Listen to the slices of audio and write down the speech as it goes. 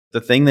The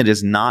thing that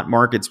is not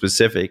market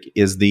specific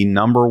is the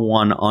number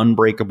one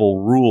unbreakable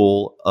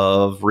rule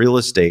of real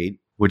estate,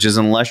 which is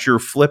unless you're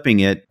flipping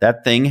it,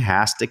 that thing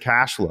has to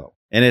cash flow.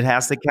 And it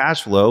has to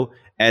cash flow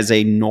as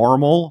a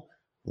normal,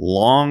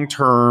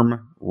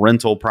 long-term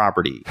rental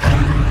property.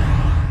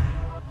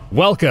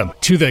 Welcome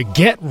to the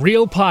Get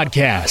Real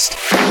Podcast,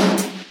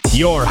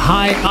 your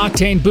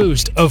high-octane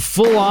boost of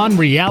full-on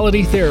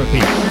reality therapy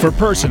for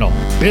personal,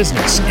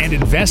 business, and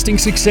investing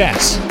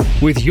success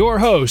with your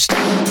host,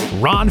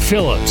 Ron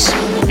Phillips,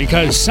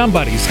 because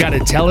somebody's got to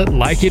tell it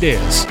like it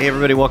is. Hey,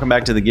 everybody. Welcome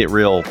back to the Get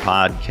Real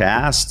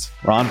Podcast.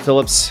 Ron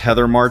Phillips,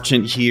 Heather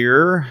Marchant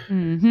here.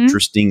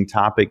 Interesting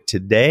topic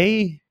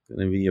today.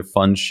 Going to be a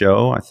fun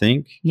show, I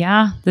think.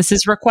 Yeah, this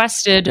is a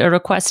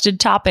requested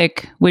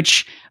topic,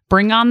 which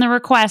bring on the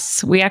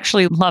requests. We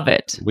actually love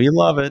it. We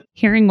love it.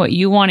 Hearing what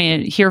you want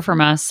to hear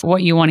from us,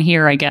 what you want to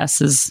hear, I guess,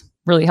 is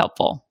really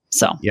helpful.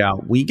 So yeah,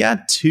 we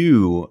got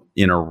two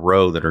in a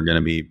row that are going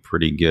to be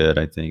pretty good,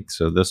 I think.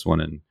 So this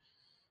one and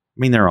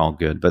they're all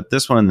good, but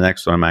this one and the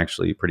next one I'm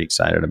actually pretty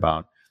excited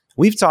about.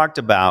 We've talked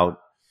about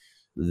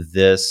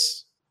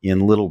this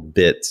in little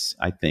bits,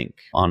 I think,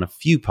 on a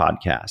few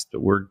podcasts,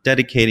 but we're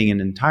dedicating an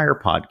entire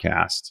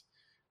podcast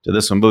to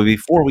this one. But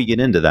before we get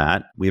into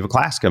that, we have a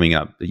class coming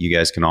up that you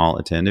guys can all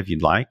attend if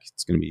you'd like.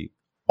 It's going to be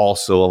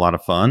also a lot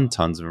of fun,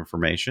 tons of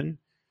information.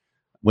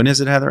 When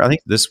is it, Heather? I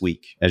think this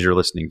week as you're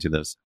listening to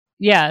this.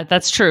 Yeah,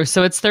 that's true.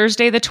 So it's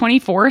Thursday the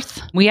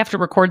 24th. We have to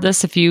record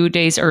this a few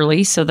days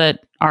early so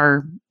that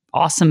our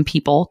awesome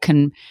people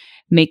can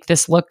make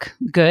this look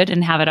good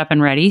and have it up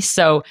and ready.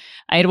 So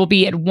it will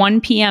be at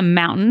 1 p.m.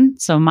 Mountain,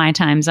 so my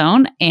time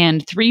zone,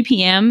 and 3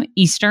 p.m.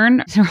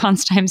 Eastern,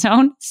 Ron's time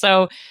zone.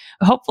 So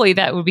hopefully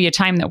that will be a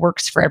time that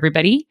works for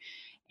everybody.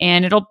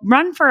 And it'll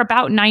run for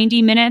about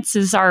 90 minutes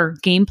is our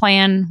game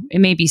plan. It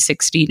may be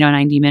 60 to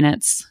 90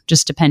 minutes,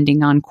 just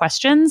depending on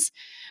questions,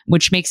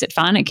 which makes it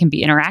fun. It can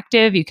be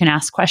interactive. You can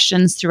ask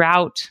questions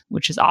throughout,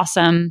 which is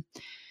awesome.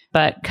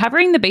 But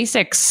covering the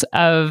basics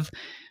of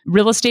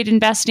real estate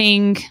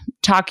investing,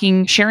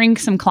 sharing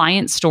some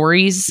client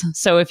stories.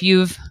 So if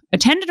you've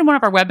attended one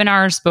of our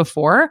webinars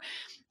before,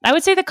 I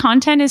would say the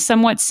content is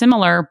somewhat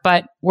similar,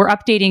 but we're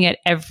updating it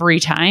every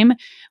time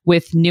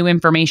with new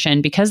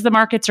information because the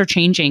markets are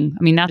changing.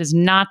 I mean, that is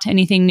not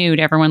anything new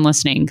to everyone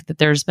listening, that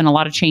there's been a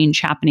lot of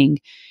change happening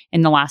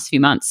in the last few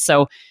months.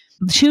 So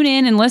tune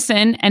in and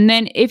listen. And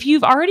then if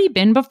you've already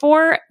been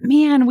before,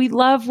 man, we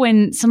love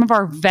when some of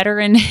our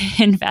veteran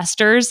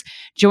investors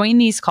join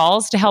these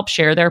calls to help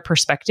share their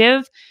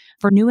perspective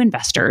for new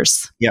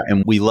investors. Yeah.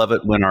 And we love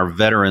it when our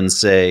veterans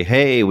say,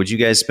 hey, would you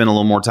guys spend a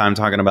little more time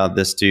talking about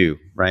this too?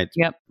 Right?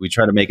 Yep. We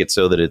try to make it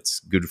so that it's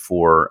good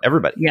for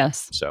everybody.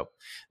 Yes. So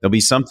there'll be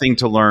something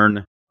to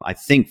learn, I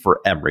think, for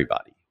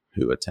everybody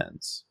who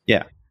attends.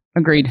 Yeah.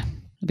 Agreed.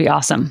 It'll be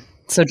awesome.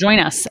 So join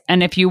us.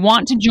 And if you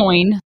want to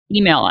join,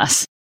 email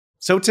us.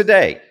 So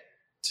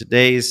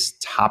today's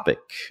topic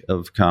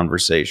of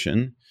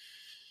conversation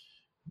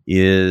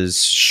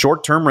is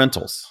short-term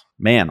rentals.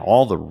 Man,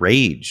 all the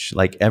rage.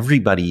 Like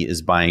everybody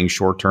is buying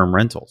short-term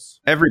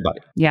rentals. Everybody.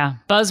 Yeah.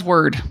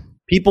 Buzzword.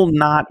 People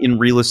not in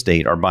real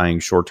estate are buying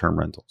short-term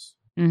rentals.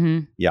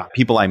 Mm-hmm. Yeah.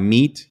 People I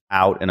meet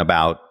out and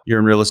about, you're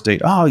in real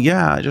estate. Oh,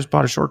 yeah, I just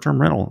bought a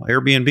short-term rental,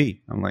 Airbnb.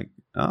 I'm like,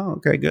 oh,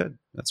 okay, good.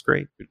 That's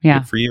great.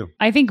 Good for you.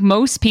 I think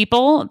most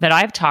people that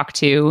I've talked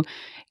to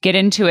get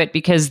into it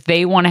because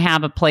they want to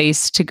have a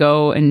place to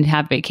go and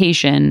have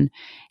vacation.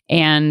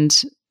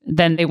 And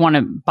then they want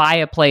to buy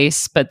a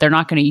place, but they're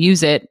not going to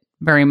use it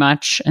very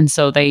much. And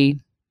so they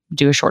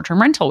do a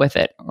short-term rental with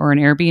it, or an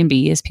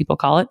Airbnb as people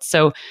call it.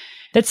 So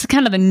that's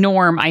kind of the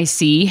norm I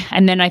see.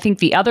 And then I think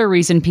the other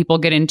reason people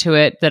get into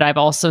it that I've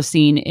also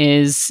seen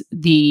is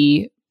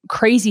the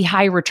crazy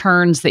high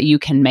returns that you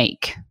can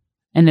make,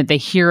 and that they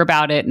hear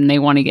about it and they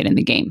want to get in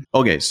the game.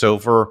 Okay. So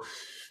for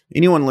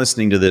anyone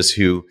listening to this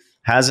who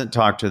hasn't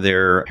talked to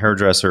their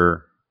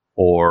hairdresser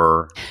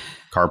or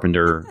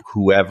carpenter,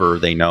 whoever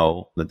they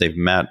know that they've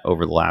met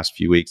over the last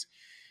few weeks,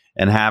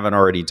 and haven't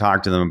already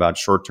talked to them about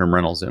short-term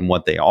rentals and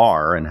what they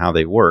are and how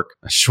they work.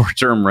 A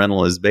short-term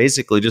rental is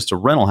basically just a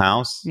rental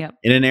house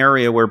in an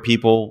area where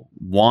people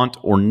want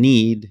or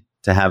need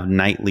to have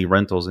nightly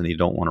rentals and they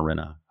don't want to rent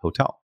a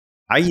hotel.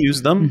 I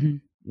use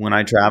them when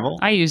I travel.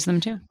 I use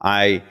them too.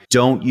 I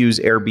don't use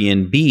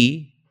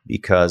Airbnb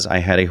because I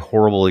had a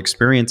horrible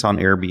experience on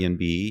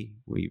Airbnb.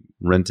 We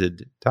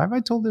rented. Have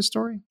I told this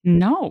story?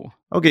 No.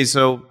 Okay,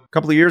 so a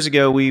couple of years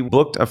ago, we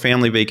booked a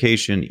family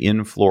vacation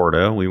in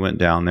Florida. We went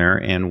down there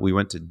and we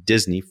went to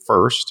Disney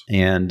first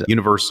and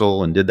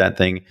Universal and did that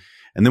thing.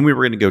 And then we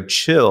were going to go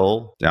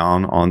chill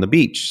down on the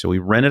beach. So we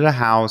rented a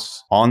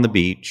house on the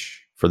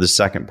beach for the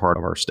second part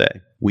of our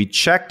stay. We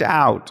checked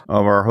out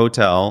of our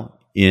hotel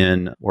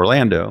in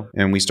Orlando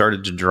and we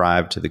started to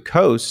drive to the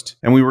coast,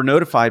 and we were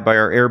notified by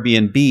our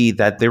Airbnb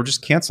that they were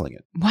just canceling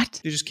it. What?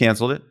 They just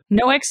canceled it.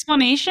 No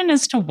explanation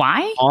as to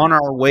why? On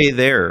our way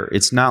there,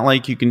 it's not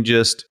like you can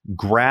just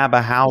grab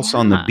a house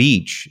on the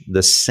beach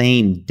the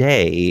same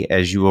day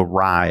as you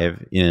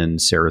arrive in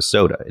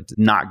Sarasota. It's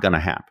not going to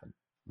happen,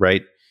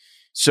 right?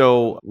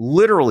 So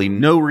literally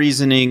no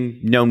reasoning,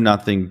 no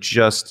nothing,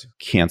 just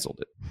canceled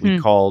it. We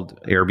called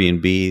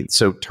Airbnb.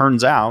 So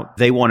turns out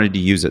they wanted to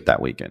use it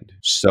that weekend.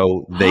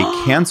 So they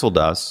canceled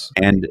us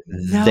and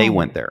they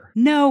went there.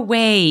 No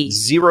way.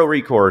 Zero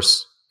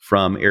recourse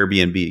from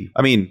Airbnb.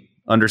 I mean,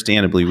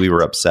 understandably, we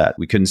were upset.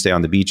 We couldn't stay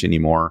on the beach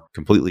anymore,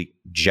 completely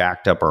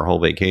jacked up our whole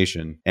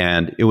vacation.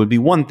 And it would be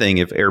one thing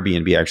if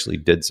Airbnb actually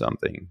did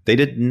something. They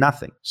did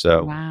nothing.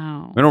 So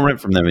we don't rent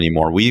from them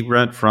anymore. We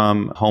rent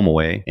from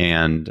HomeAway,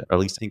 and or at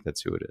least I think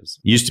that's who it is.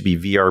 It used to be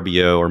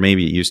VRBO, or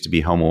maybe it used to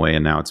be HomeAway,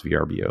 and now it's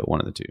VRBO,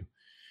 one of the two.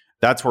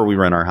 That's where we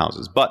rent our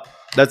houses. But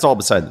that's all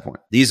beside the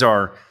point. These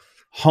are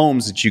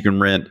homes that you can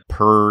rent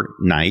per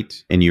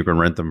night, and you can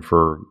rent them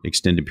for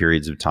extended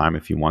periods of time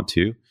if you want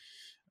to.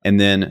 And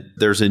then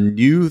there's a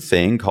new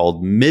thing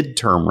called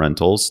midterm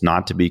rentals,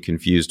 not to be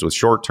confused with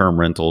short-term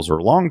rentals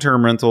or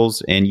long-term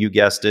rentals. And you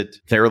guessed it,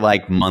 they're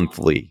like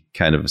monthly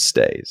kind of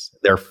stays.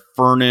 They're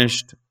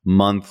furnished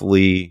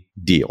monthly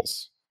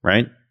deals,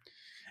 right?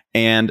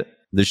 And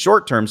the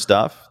short-term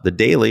stuff, the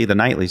daily, the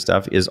nightly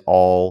stuff is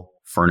all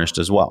furnished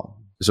as well.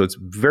 So it's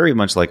very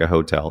much like a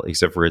hotel,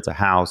 except for it's a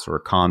house or a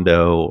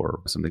condo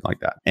or something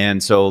like that.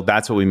 And so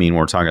that's what we mean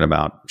when we're talking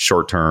about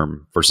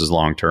short-term versus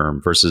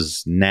long-term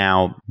versus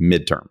now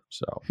midterm.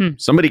 So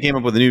somebody came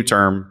up with a new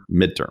term,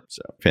 midterm.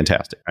 So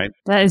fantastic, right?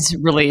 That is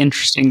really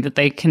interesting that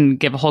they can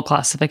give a whole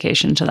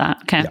classification to that.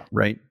 Okay. Yeah,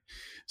 right.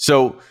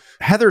 So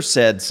Heather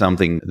said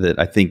something that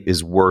I think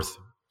is worth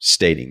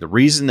stating. The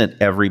reason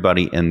that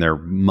everybody and their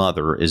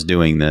mother is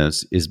doing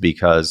this is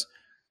because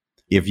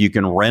if you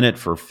can rent it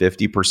for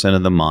 50%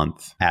 of the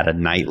month at a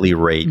nightly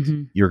rate,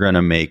 you're going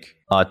to make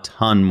a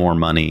ton more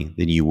money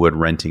than you would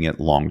renting it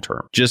long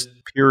term. Just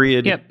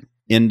period.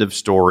 End of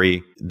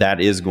story. That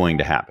is going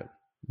to happen.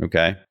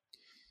 Okay.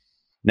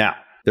 Now,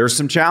 there's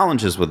some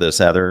challenges with this,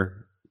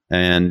 Heather.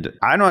 And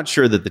I'm not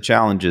sure that the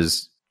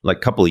challenges like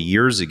a couple of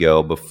years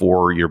ago,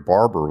 before your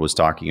barber was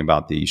talking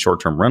about the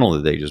short-term rental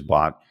that they just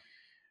bought,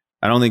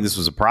 I don't think this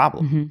was a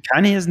problem.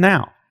 Kind of is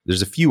now.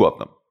 There's a few of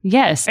them.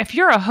 Yes. If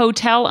you're a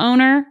hotel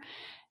owner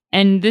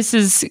and this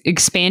is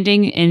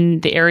expanding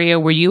in the area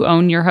where you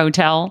own your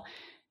hotel,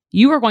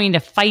 you are going to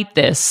fight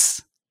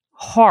this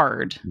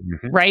hard,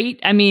 right?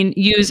 I mean,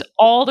 use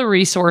all the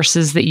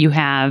resources that you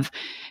have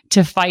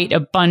to fight a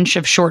bunch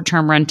of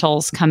short-term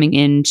rentals coming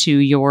into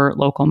your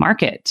local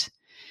market.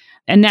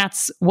 And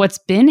that's what's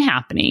been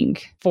happening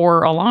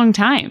for a long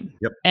time.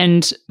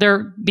 And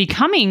they're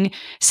becoming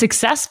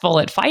successful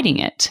at fighting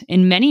it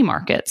in many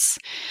markets.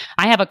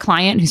 I have a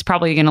client who's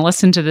probably going to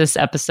listen to this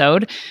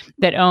episode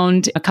that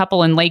owned a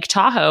couple in Lake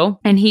Tahoe.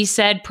 And he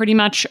said pretty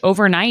much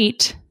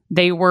overnight,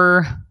 they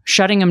were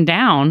shutting them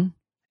down.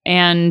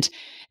 And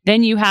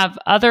then you have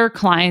other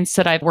clients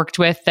that I've worked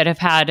with that have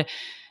had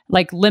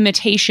like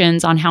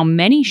limitations on how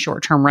many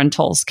short-term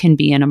rentals can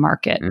be in a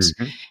market.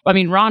 I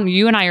mean, Ron,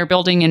 you and I are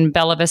building in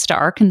Bella Vista,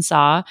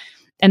 Arkansas,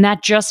 and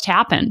that just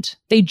happened.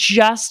 They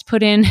just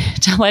put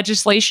into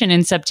legislation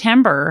in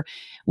September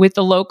with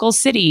the local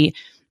city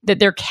that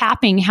they're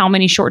capping how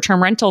many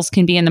short-term rentals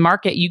can be in the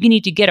market. You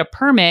need to get a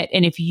permit.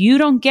 And if you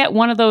don't get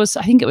one of those,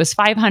 I think it was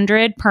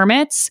 500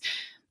 permits,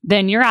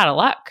 then you're out of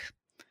luck.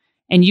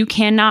 And you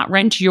cannot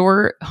rent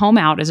your home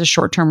out as a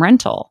short-term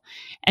rental.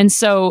 And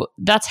so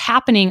that's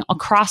happening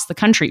across the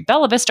country.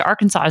 Bella Vista,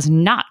 Arkansas is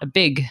not a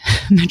big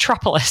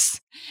metropolis.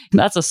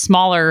 That's a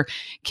smaller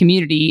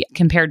community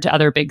compared to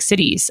other big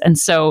cities. And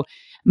so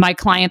my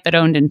client that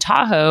owned in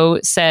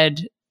Tahoe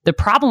said, the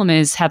problem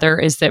is, Heather,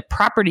 is that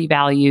property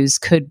values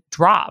could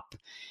drop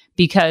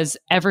because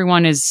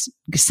everyone is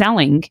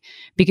selling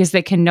because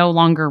they can no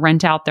longer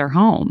rent out their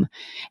home.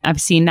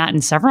 I've seen that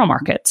in several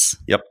markets.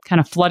 Kind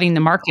of flooding the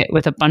market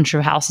with a bunch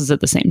of houses at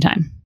the same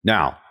time.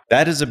 Now,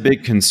 that is a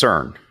big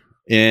concern.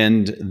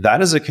 And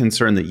that is a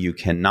concern that you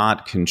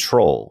cannot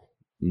control.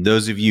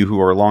 Those of you who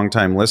are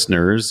longtime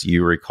listeners,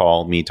 you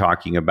recall me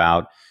talking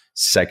about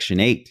Section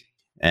 8,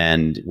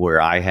 and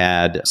where I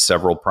had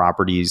several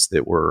properties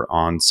that were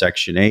on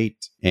Section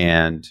 8,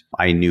 and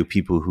I knew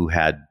people who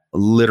had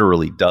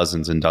literally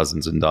dozens and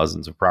dozens and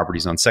dozens of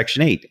properties on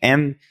Section 8.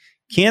 And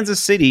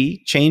Kansas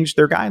City changed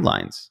their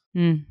guidelines.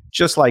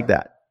 Just like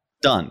that.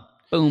 Done.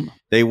 Boom.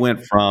 They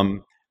went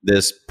from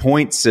this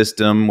point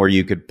system where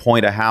you could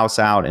point a house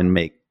out and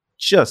make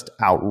just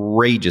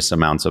outrageous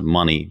amounts of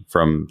money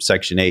from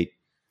Section 8.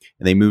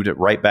 And they moved it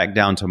right back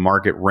down to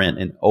market rent.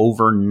 And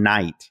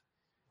overnight,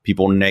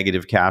 people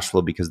negative cash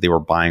flow because they were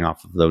buying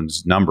off of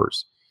those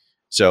numbers.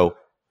 So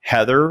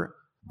Heather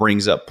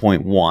brings up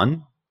point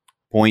one.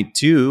 Point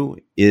two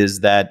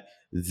is that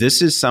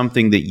this is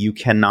something that you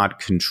cannot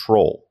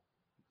control.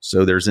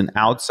 So there's an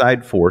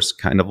outside force,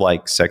 kind of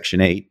like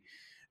Section 8,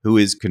 who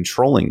is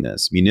controlling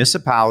this.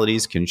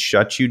 Municipalities can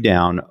shut you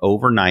down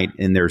overnight,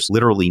 and there's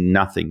literally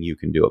nothing you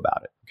can do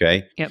about it.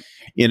 Okay.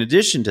 In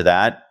addition to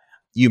that,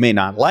 you may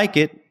not like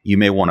it. You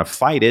may want to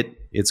fight it.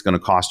 It's going to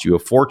cost you a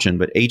fortune,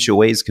 but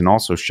HOAs can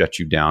also shut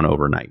you down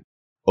overnight.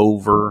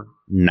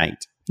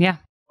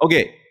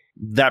 Okay.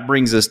 That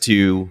brings us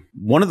to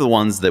one of the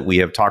ones that we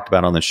have talked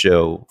about on the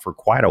show for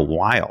quite a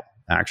while,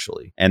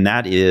 actually. And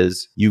that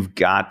is you've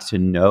got to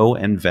know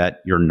and vet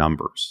your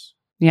numbers.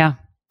 Yeah.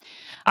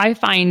 I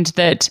find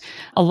that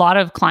a lot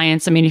of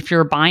clients, I mean, if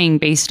you're buying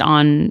based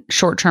on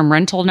short-term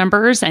rental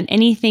numbers and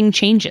anything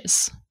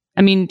changes,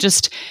 I mean,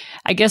 just,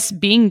 I guess,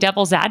 being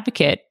devil's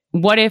advocate,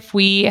 what if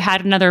we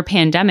had another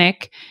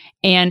pandemic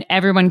and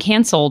everyone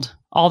canceled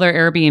all their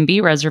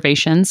Airbnb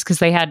reservations because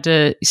they had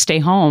to stay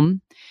home?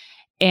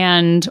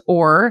 And,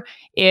 or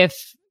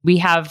if we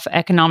have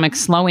economic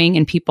slowing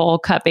and people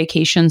cut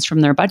vacations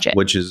from their budget.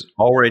 Which is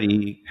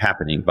already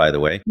happening, by the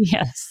way.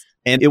 Yes.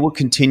 And it will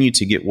continue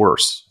to get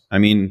worse. I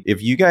mean,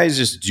 if you guys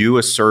just do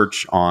a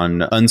search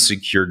on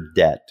unsecured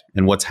debt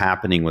and what's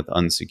happening with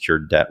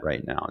unsecured debt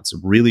right now, it's a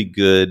really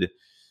good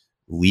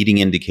leading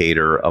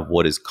indicator of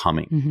what is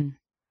coming. Mm-hmm.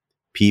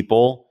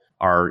 People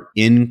are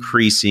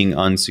increasing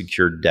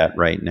unsecured debt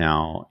right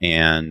now,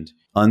 and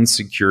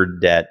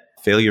unsecured debt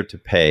failure to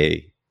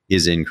pay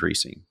is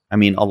increasing. I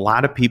mean, a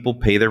lot of people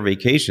pay their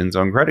vacations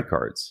on credit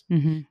cards.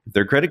 Mm-hmm. If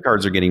their credit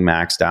cards are getting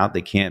maxed out,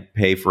 they can't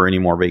pay for any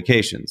more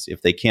vacations.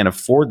 If they can't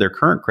afford their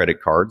current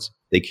credit cards,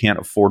 they can't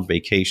afford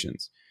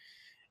vacations.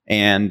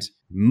 And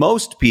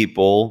most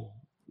people,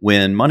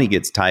 when money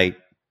gets tight,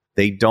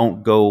 they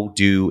don't go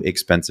do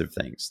expensive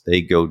things.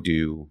 They go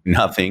do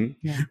nothing,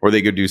 or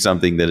they go do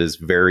something that is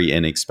very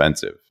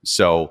inexpensive.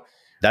 So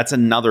that's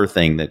another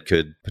thing that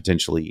could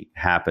potentially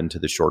happen to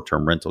the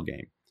short-term rental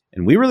game.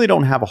 And we really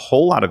don't have a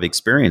whole lot of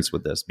experience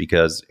with this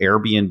because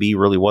Airbnb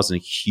really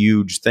wasn't a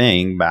huge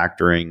thing back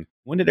during,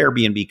 when did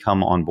Airbnb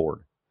come on board?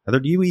 Heather,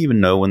 do you even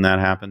know when that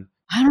happened?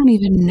 I don't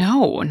even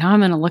know. Now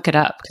I'm going to look it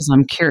up because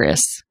I'm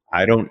curious.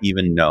 I don't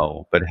even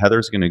know, but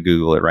Heather's going to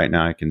Google it right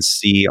now. I can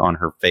see on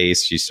her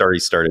face, she's already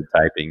started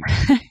typing.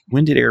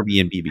 When did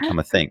Airbnb become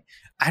a thing?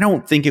 I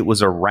don't think it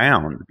was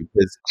around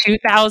because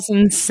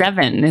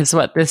 2007 is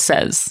what this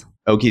says.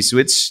 Okay, so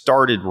it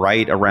started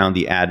right around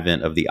the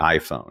advent of the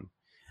iPhone.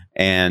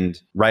 And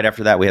right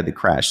after that, we had the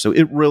crash. So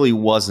it really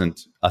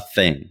wasn't a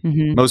thing.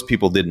 Mm-hmm. Most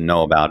people didn't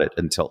know about it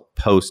until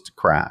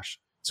post-crash.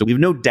 So we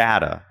have no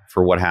data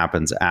for what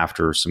happens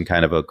after some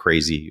kind of a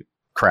crazy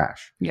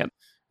crash. Yep.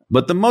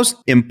 But the most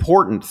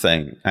important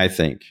thing, I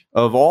think,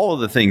 of all of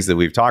the things that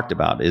we've talked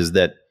about is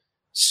that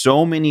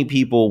so many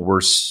people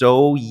were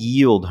so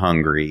yield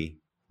hungry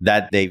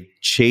that they've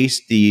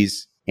chased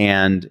these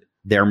and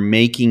they're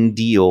making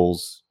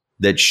deals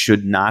that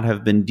should not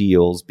have been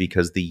deals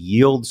because the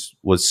yields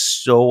was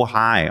so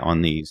high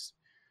on these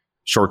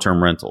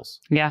short-term rentals.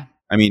 Yeah.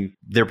 I mean,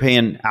 they're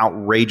paying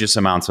outrageous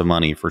amounts of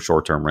money for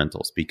short-term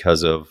rentals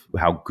because of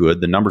how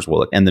good the numbers will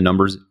look. And the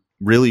numbers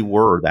really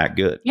were that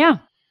good. Yeah.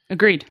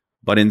 Agreed.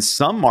 But in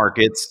some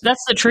markets,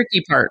 that's the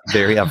tricky part.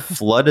 They have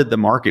flooded the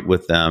market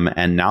with them.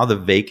 And now the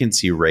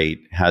vacancy rate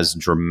has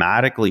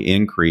dramatically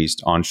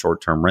increased on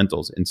short-term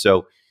rentals. And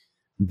so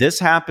this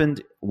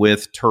happened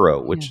with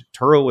Turo, which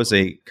Turo was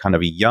a kind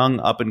of a young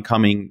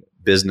up-and-coming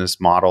business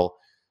model.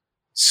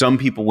 Some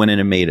people went in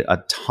and made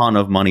a ton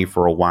of money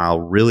for a while,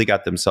 really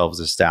got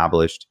themselves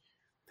established.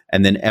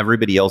 And then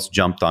everybody else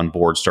jumped on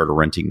board, started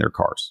renting their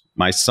cars.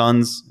 My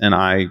sons and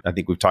I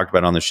think we've talked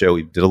about it on the show,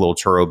 we did a little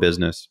Turo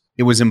business.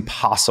 It was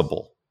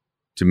impossible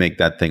to make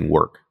that thing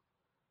work.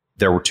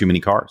 There were too many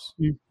cars.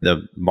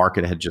 The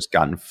market had just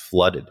gotten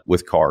flooded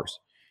with cars.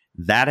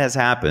 That has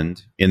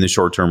happened in the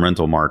short-term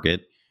rental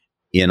market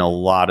in a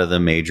lot of the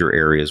major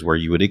areas where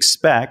you would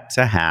expect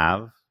to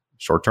have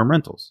short-term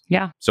rentals.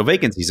 Yeah. So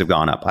vacancies have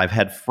gone up. I've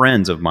had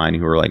friends of mine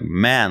who are like,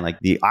 man, like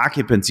the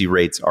occupancy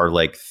rates are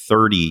like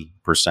 30%,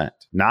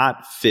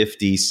 not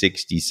 50,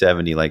 60,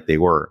 70 like they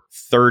were,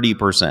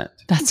 30%.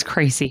 That's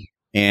crazy.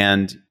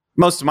 And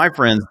most of my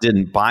friends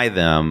didn't buy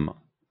them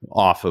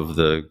off of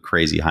the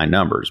crazy high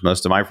numbers.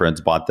 Most of my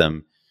friends bought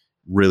them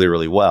really,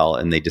 really well,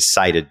 and they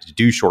decided to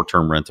do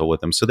short-term rental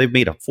with them. So they've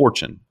made a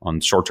fortune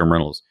on short-term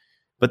rentals.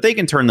 But they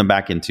can turn them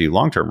back into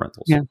long-term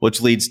rentals,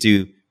 which leads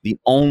to the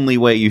only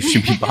way you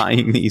should be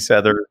buying these,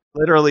 Heather.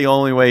 Literally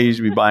only way you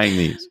should be buying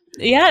these.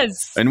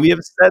 Yes. And we have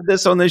said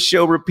this on this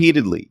show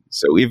repeatedly.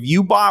 So if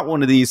you bought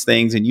one of these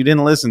things and you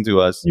didn't listen to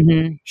us,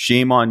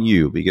 shame on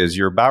you, because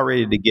you're about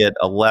ready to get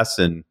a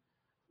lesson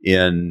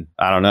in,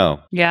 I don't know.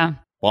 Yeah.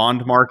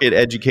 Bond market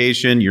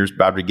education. You're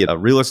about to get a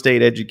real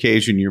estate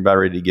education. You're about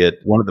ready to get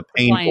one of the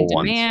painful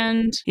ones.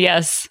 Demand.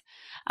 Yes.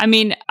 I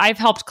mean, I've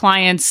helped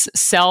clients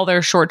sell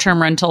their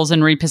short-term rentals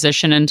and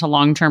reposition into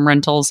long-term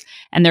rentals,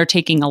 and they're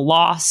taking a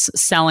loss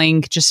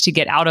selling just to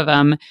get out of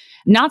them.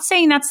 Not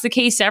saying that's the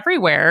case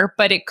everywhere,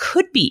 but it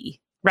could be,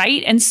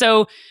 right? And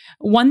so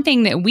one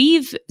thing that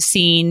we've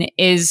seen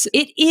is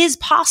it is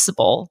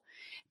possible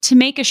to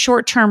make a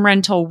short-term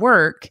rental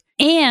work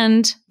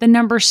and the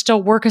numbers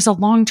still work as a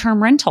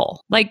long-term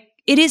rental. Like,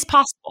 it is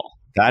possible.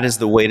 That is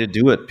the way to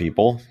do it,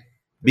 people.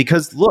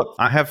 Because look,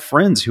 I have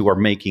friends who are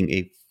making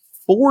a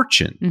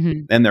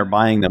fortune and they're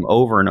buying them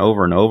over and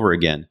over and over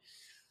again.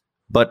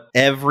 But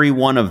every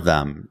one of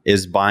them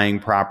is buying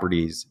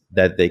properties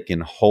that they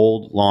can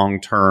hold long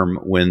term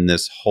when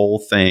this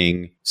whole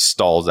thing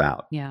stalls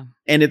out. Yeah.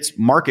 And it's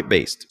market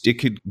based. It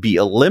could be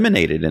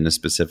eliminated in a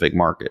specific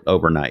market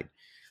overnight,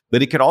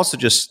 but it could also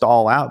just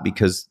stall out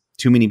because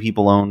too many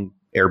people own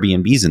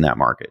Airbnbs in that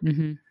market.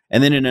 Mm-hmm.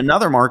 And then in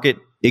another market,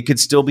 it could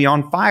still be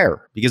on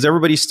fire because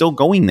everybody's still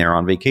going there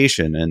on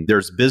vacation and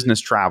there's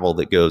business travel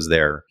that goes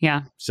there.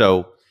 Yeah.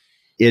 So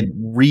it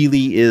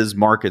really is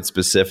market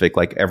specific,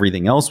 like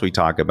everything else we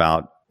talk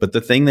about. But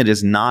the thing that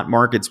is not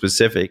market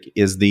specific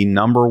is the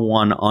number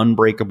one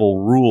unbreakable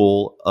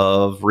rule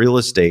of real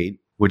estate,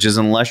 which is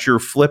unless you're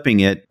flipping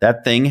it,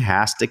 that thing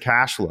has to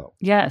cash flow.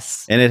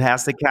 Yes. And it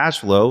has to cash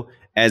flow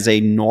as a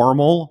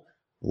normal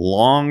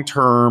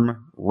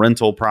long-term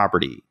rental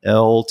property,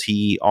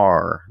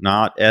 LTR,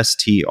 not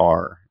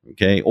STR,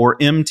 okay, or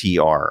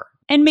MTR.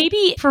 And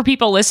maybe for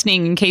people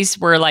listening, in case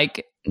we're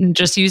like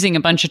just using a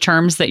bunch of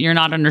terms that you're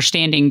not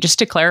understanding, just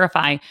to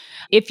clarify,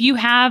 if you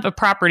have a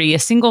property, a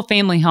single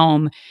family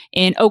home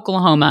in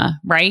Oklahoma,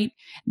 right,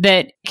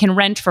 that can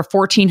rent for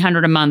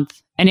 $1,400 a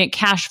month and it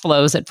cash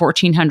flows at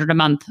 $1,400 a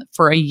month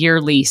for a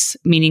year lease,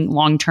 meaning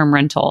long-term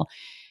rental,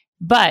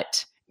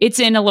 but it's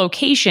in a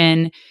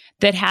location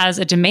that has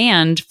a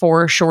demand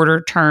for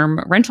shorter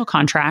term rental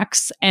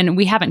contracts. And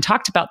we haven't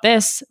talked about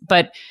this,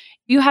 but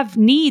you have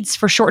needs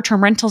for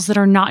short-term rentals that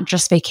are not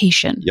just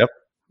vacation. Yep.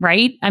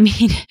 Right? I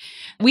mean,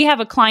 we have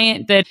a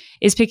client that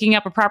is picking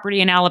up a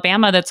property in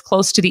Alabama that's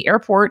close to the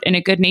airport in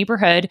a good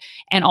neighborhood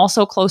and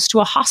also close to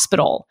a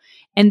hospital.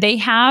 And they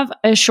have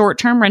a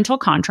short-term rental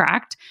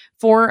contract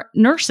for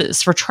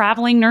nurses, for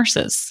traveling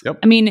nurses. Yep.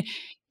 I mean,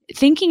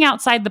 thinking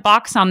outside the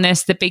box on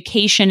this, that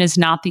vacation is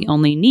not the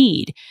only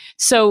need.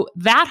 So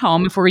that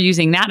home, if we're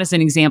using that as an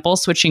example,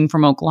 switching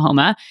from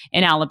Oklahoma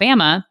and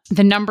Alabama,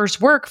 the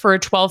numbers work for a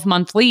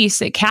 12-month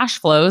lease. It cash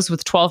flows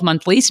with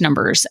 12-month lease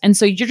numbers. And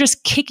so you're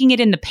just kicking it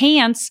in the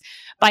pants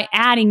by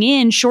adding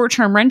in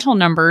short-term rental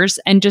numbers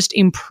and just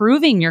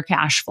improving your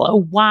cash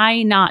flow.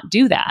 Why not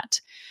do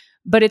that?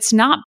 But it's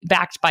not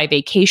backed by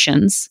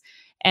vacations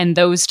and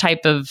those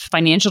type of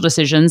financial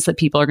decisions that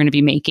people are going to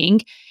be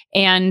making.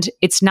 And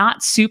it's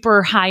not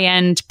super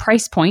high-end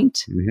price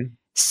point. Mm-hmm.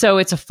 So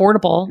it's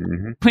affordable,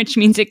 which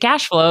means it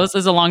cash flows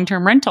as a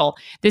long-term rental.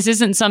 This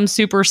isn't some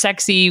super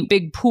sexy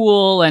big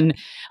pool and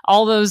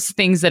all those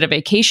things that a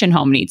vacation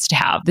home needs to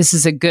have. This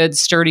is a good,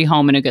 sturdy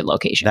home in a good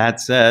location. That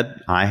said,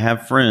 I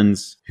have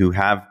friends who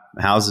have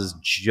houses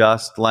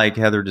just like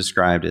Heather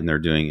described, and they're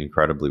doing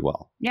incredibly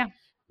well. Yeah.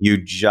 You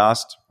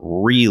just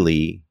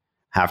really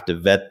have to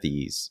vet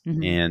these.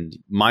 Mm-hmm. And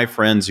my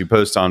friends who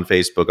post on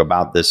Facebook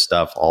about this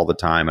stuff all the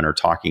time and are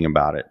talking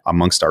about it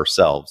amongst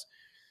ourselves,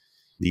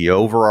 the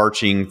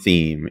overarching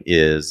theme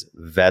is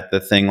vet the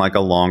thing like a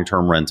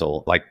long-term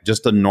rental, like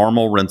just a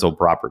normal rental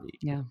property.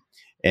 Yeah.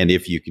 And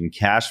if you can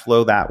cash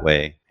flow that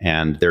way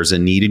and there's a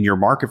need in your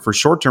market for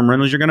short-term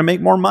rentals, you're going to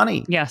make more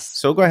money. Yes.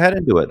 So go ahead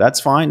and do it.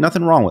 That's fine.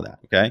 Nothing wrong with that.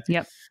 Okay.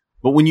 Yep.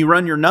 But when you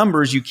run your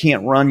numbers, you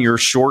can't run your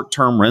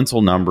short-term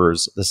rental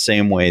numbers the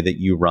same way that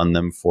you run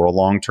them for a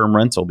long-term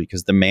rental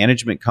because the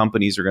management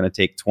companies are going to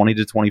take 20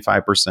 to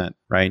 25%,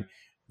 right?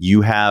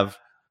 You have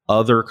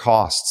other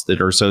costs that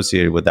are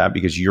associated with that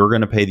because you're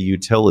going to pay the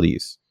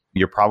utilities.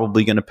 You're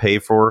probably going to pay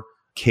for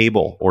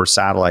cable or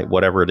satellite,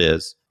 whatever it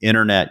is,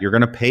 internet. You're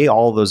going to pay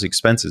all those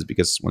expenses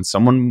because when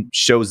someone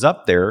shows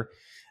up there,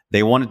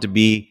 they want it to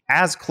be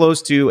as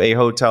close to a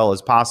hotel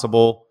as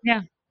possible,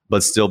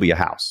 but still be a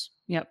house.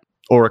 Yep.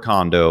 Or a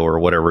condo or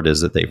whatever it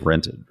is that they've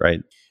rented, right?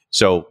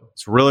 So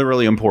it's really,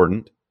 really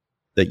important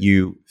that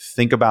you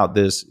think about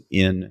this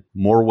in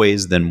more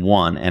ways than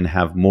one and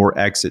have more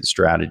exit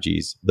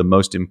strategies. The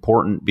most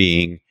important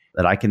being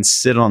that I can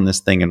sit on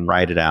this thing and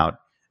write it out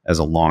as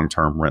a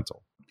long-term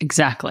rental.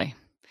 Exactly.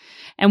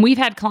 And we've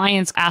had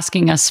clients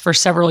asking us for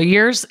several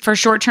years for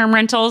short-term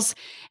rentals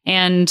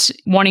and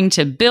wanting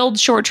to build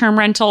short-term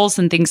rentals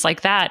and things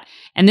like that.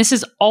 And this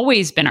has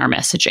always been our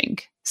messaging.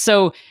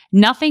 So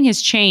nothing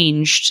has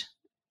changed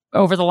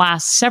over the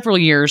last several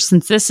years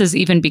since this has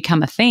even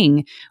become a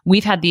thing.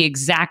 We've had the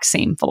exact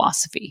same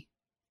philosophy.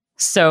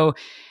 So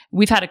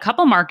we've had a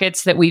couple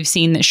markets that we've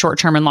seen that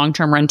short-term and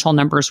long-term rental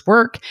numbers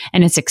work,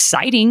 and it's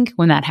exciting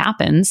when that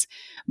happens.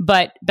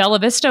 But Bella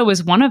Vista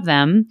was one of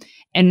them,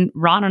 and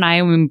Ron and I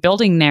have been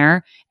building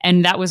there,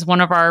 and that was one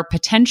of our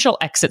potential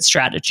exit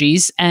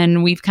strategies.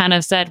 And we've kind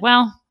of said,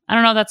 well, I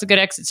don't know if that's a good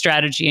exit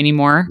strategy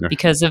anymore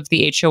because of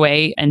the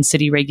HOA and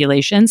city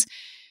regulations.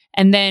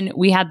 And then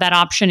we had that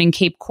option in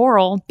Cape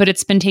Coral, but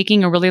it's been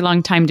taking a really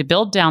long time to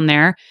build down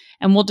there.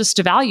 And we'll just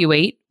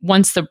evaluate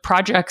once the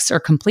projects are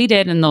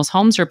completed and those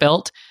homes are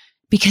built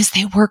because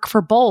they work for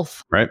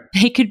both. Right.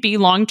 They could be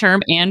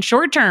long-term and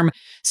short-term.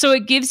 So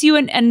it gives you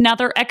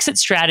another exit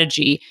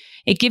strategy.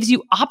 It gives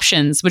you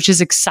options, which is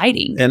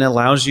exciting. And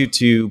allows you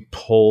to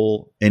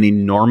pull an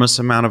enormous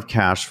amount of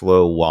cash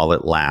flow while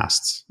it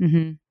lasts.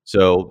 Mm-hmm.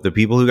 So the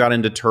people who got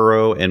into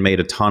Turo and made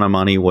a ton of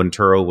money when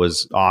Turo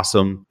was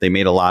awesome, they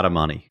made a lot of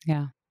money.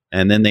 Yeah.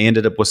 And then they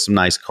ended up with some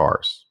nice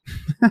cars.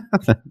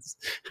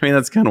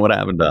 That's kind of what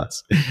happened to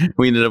us.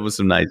 We ended up with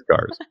some nice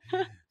cars.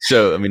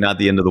 So, not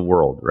the end of the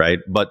world, right?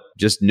 But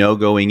just know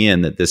going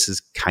in that this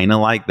is kind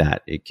of like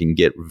that. It can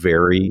get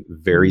very,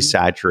 very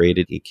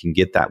saturated. It can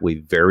get that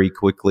way very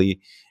quickly.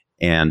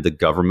 And the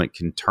government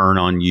can turn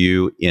on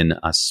you in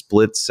a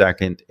split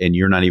second and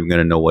you're not even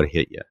going to know what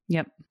hit you.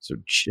 Yep. So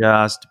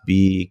just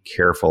be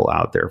careful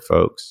out there,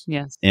 folks.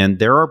 Yes. And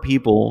there are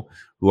people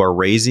who are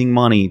raising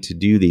money to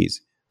do these.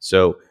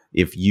 So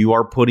if you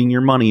are putting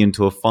your money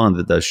into a fund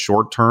that does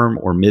short-term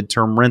or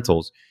mid-term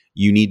rentals,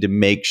 you need to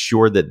make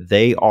sure that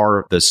they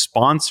are the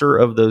sponsor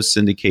of those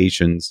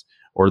syndications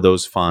or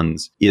those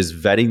funds is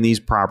vetting these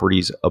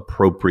properties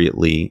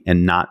appropriately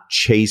and not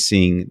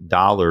chasing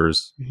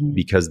dollars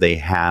because they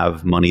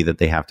have money that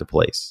they have to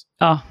place.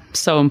 Oh,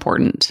 so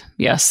important.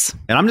 Yes.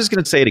 And I'm just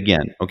going to say it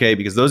again, okay?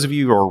 Because those of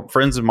you who are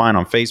friends of mine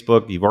on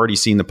Facebook, you've already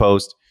seen the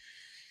post.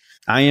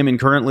 I am in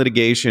current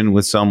litigation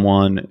with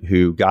someone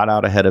who got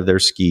out ahead of their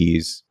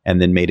skis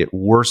and then made it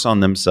worse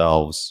on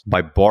themselves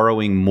by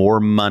borrowing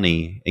more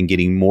money and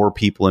getting more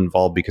people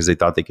involved because they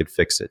thought they could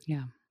fix it.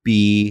 Yeah.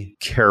 Be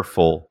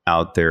careful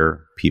out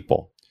there,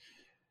 people.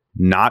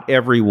 Not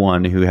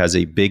everyone who has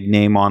a big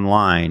name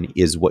online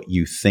is what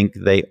you think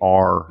they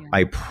are. Yeah.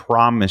 I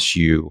promise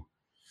you.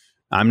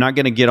 I'm not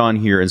going to get on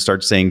here and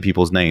start saying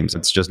people's names.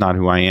 It's just not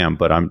who I am.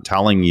 But I'm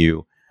telling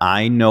you,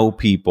 I know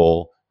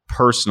people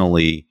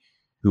personally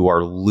who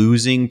are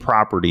losing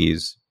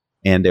properties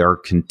and are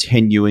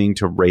continuing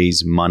to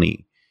raise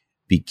money.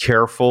 Be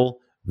careful.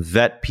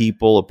 Vet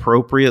people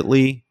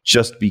appropriately.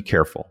 Just be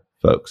careful,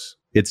 folks.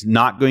 It's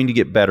not going to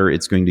get better.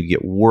 It's going to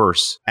get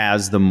worse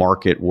as the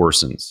market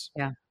worsens.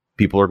 Yeah.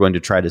 People are going to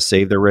try to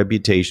save their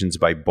reputations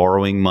by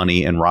borrowing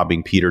money and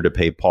robbing Peter to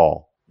pay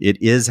Paul.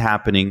 It is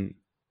happening.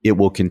 It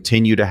will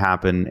continue to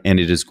happen, and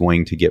it is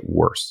going to get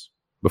worse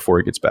before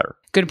it gets better.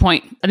 Good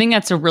point. I think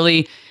that's a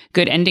really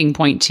good ending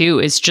point too,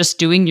 is just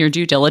doing your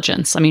due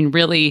diligence. I mean,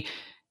 really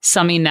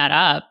summing that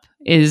up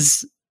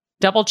is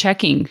double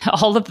checking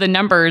all of the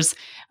numbers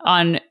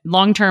on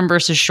long-term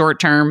versus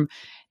short-term,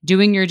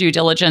 doing your due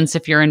diligence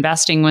if you're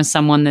investing with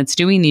someone that's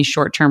doing these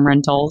short-term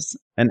rentals.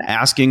 And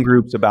asking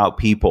groups about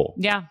people.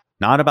 Yeah.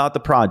 Not about the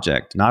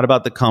project, not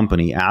about the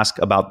company. Ask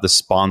about the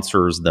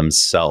sponsors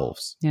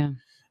themselves. Yeah.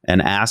 And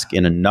ask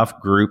in enough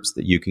groups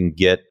that you can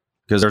get,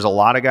 because there's a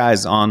lot of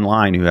guys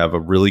online who have a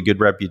really good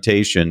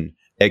reputation,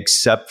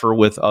 except for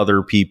with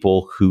other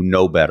people who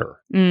know better.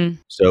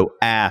 So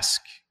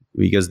ask,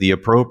 because the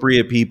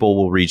appropriate people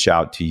will reach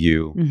out to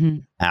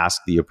you.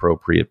 Ask the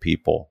appropriate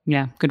people.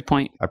 Yeah, good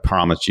point. I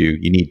promise you,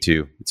 you need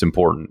to. It's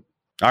important.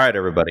 All right,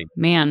 everybody.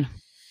 Man.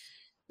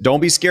 Don't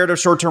be scared of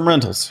short-term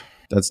rentals.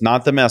 That's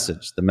not the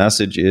message. The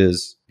message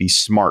is be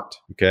smart,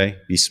 okay?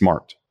 Be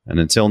smart. And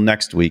until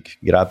next week,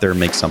 get out there and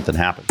make something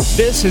happen.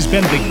 This has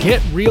been the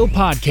Get Real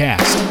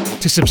Podcast.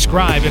 To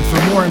subscribe and for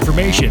more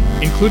information,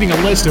 including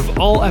a list of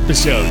all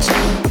episodes,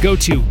 go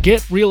to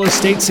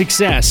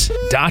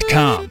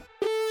getrealestatesuccess.com.